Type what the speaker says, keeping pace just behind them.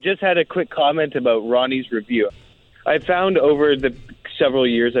Just had a quick comment about Ronnie's review. I found over the several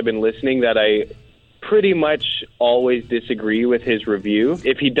years I've been listening that I pretty much always disagree with his review.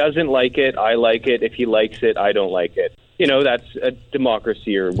 If he doesn't like it, I like it. If he likes it, I don't like it. You know, that's a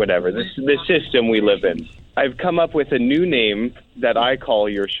democracy or whatever, the system we live in. I've come up with a new name that I call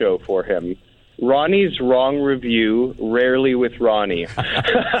your show for him. Ronnie's Wrong Review, rarely with Ronnie.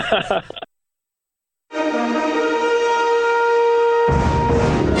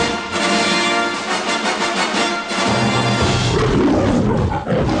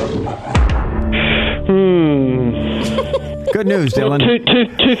 Good news, Dylan. Well,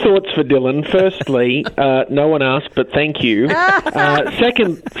 two thoughts for Dylan. Firstly, no one asked, but thank you.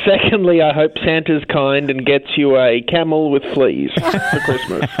 Secondly, I hope Santa's kind and gets you a camel with fleas for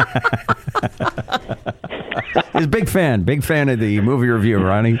Christmas. He's a big fan of the movie review,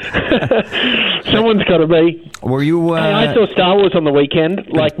 Ronnie. Someone's got to be. Were you? I saw Star Wars on the weekend,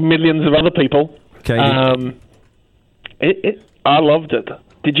 like millions of other people. Okay. I loved it.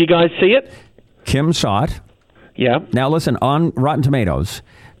 Did you guys see it? Kim saw it. Yeah. Now listen, on Rotten Tomatoes,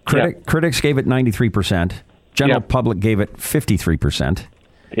 critics gave it 93%. General public gave it 53%.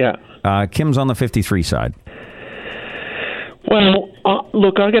 Yeah. Kim's on the 53 side. Well,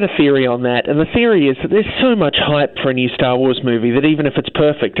 look, I got a theory on that, and the theory is that there's so much hype for a new Star Wars movie that even if it's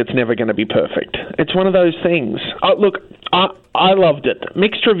perfect, it's never going to be perfect. It's one of those things. Look, I loved it.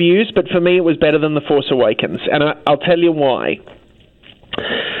 Mixed reviews, but for me it was better than The Force Awakens, and I'll tell you why.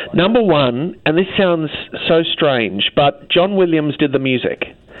 Number one, and this sounds so strange, but John Williams did the music.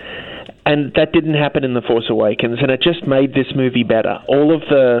 And that didn't happen in The Force Awakens, and it just made this movie better. All of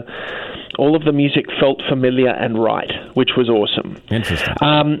the music felt familiar and right, which was awesome. Interesting.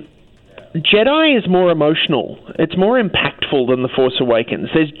 Jedi is more emotional. It's more impactful than The Force Awakens.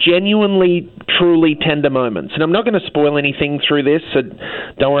 There's genuinely, truly tender moments. And I'm not going to spoil anything through this, so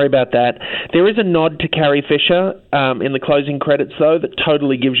don't worry about that. There is a nod to Carrie Fisher in the closing credits, though, that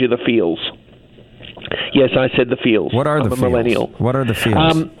totally gives you the feels. Yes, I said the feels. What are the I'm a feels? millennial. What are the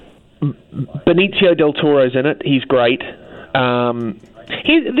feels? Benicio del Toro's in it. He's great.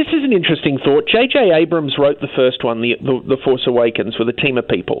 This is an interesting thought. J.J. Abrams wrote the first one, the Force Awakens, with a team of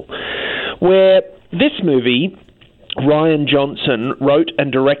people, where this movie, Rian Johnson wrote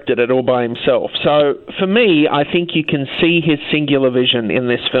and directed it all by himself. So for me, I think you can see his singular vision in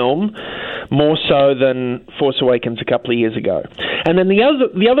this film more so than Force Awakens a couple of years ago. And then the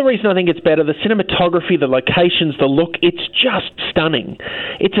other reason I think it's better, the cinematography, the locations, the look, it's just stunning.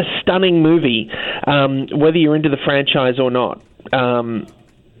 It's a stunning movie, whether you're into the franchise or not.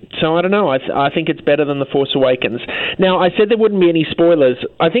 So I don't know. I think it's better than The Force Awakens. Now, I said there wouldn't be any spoilers.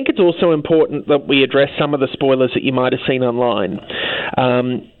 I think it's also important that we address some of the spoilers that you might have seen online,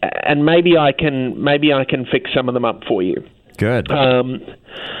 and maybe I can fix some of them up for you. Good.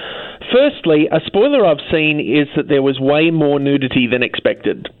 Firstly, a spoiler I've seen is that there was way more nudity than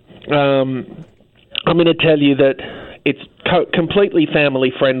expected. I'm going to tell you that it's completely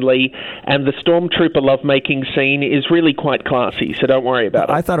family-friendly, and the Stormtrooper lovemaking scene is really quite classy, so don't worry about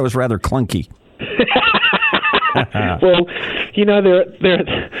it. I thought it was rather clunky. Well, you know,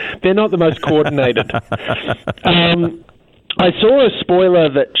 they're not the most coordinated. I saw a spoiler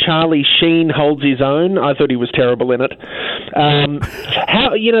that Charlie Sheen holds his own. I thought he was terrible in it.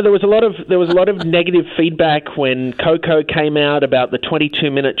 There was a lot of negative feedback when Coco came out about the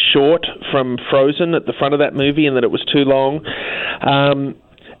 22-minute short from Frozen at the front of that movie, and that it was too long.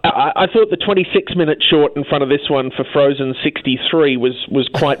 I thought the 26-minute short in front of this one for Frozen 63 was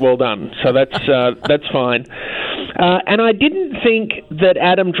quite well done, so that's fine. And I didn't think that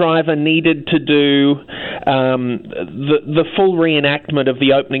Adam Driver needed to do the full reenactment of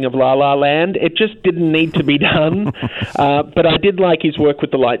the opening of La La Land. It just didn't need to be done. But I did like his work with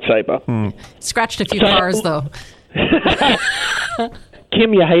the lightsaber. Scratched a few cars, though.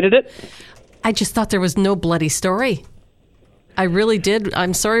 Kim, you hated it? I just thought there was no bloody story. I really did.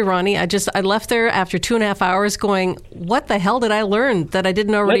 I'm sorry, Ronnie. I left there after 2.5 hours going, what the hell did I learn that I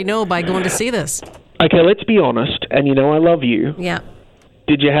didn't already know by going to see this? Okay, let's be honest, and you know I love you. Yeah.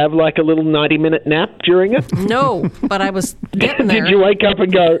 Did you have like a little 90-minute nap during it? No, but I was getting there. Did you wake up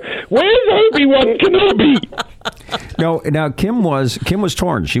and go, where's Obi-Wan Kenobi? No, now Kim was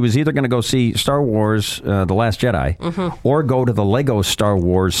torn. She was either going to go see Star Wars The Last Jedi or go to the Lego Star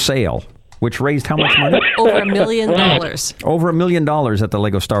Wars sale, which raised how much money? Over $1 million. Over $1 million at the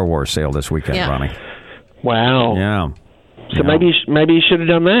Lego Star Wars sale this weekend, Yeah. Ronnie. Wow. Yeah. So maybe you should have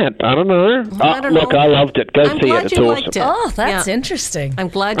done that. I don't know. I don't look, know. I loved it. Go I'm see glad it. It's you awesome. liked it. Oh, that's Yeah. interesting. I'm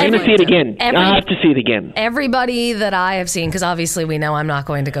glad I'm you going to see it liked again. I have to see it again. Everybody that I have seen, because obviously we know I'm not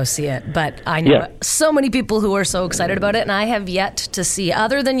going to go see it, but I know so many people who are so excited about it, and I have yet to see,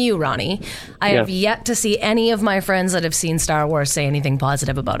 other than you, Ronnie, I have yet to see any of my friends that have seen Star Wars say anything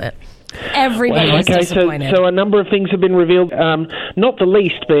positive about it. Everybody is disappointed. So a number of things have been revealed, not the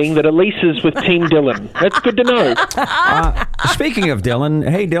least being that Elise is with Team Dylan. That's good to know. Speaking of Dylan,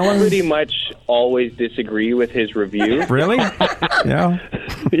 hey, Dylan. Pretty much always disagree with his review. Really? Yeah.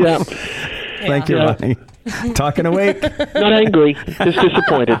 Yeah. Thank you, Ronnie. Talking awake. Not angry, just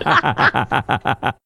disappointed.